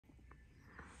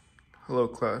Hello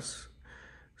class.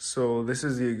 So this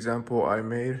is the example I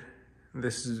made.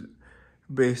 This is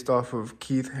based off of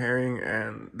Keith Haring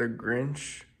and the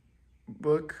Grinch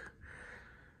book.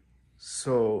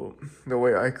 So the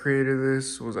way I created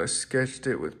this was I sketched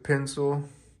it with pencil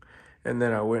and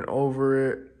then I went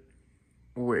over it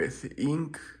with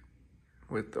ink,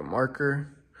 with the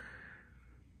marker.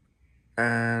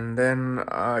 And then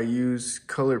I used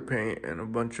color paint and a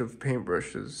bunch of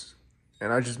paintbrushes.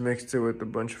 And I just mixed it with a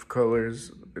bunch of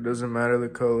colors. It doesn't matter the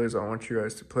colors. I want you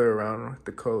guys to play around with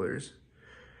the colors,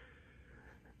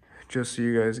 just so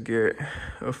you guys get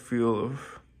a feel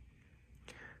of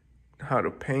how to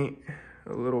paint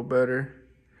a little better.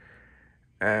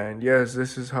 And yes,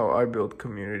 this is how I build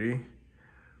community.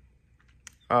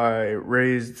 I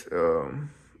raised a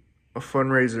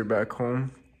fundraiser back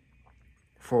home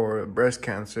for breast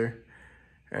cancer,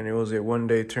 and it was a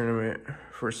one-day tournament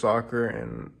for soccer,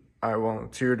 and I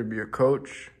volunteered to be a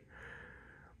coach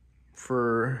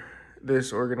for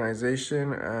this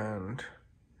organization. And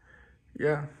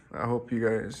yeah, I hope you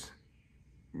guys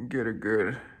get a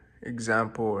good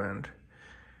example and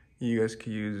you guys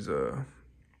can use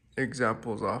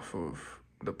examples off of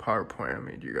the PowerPoint I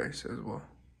made you guys as well.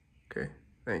 Okay,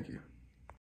 thank you.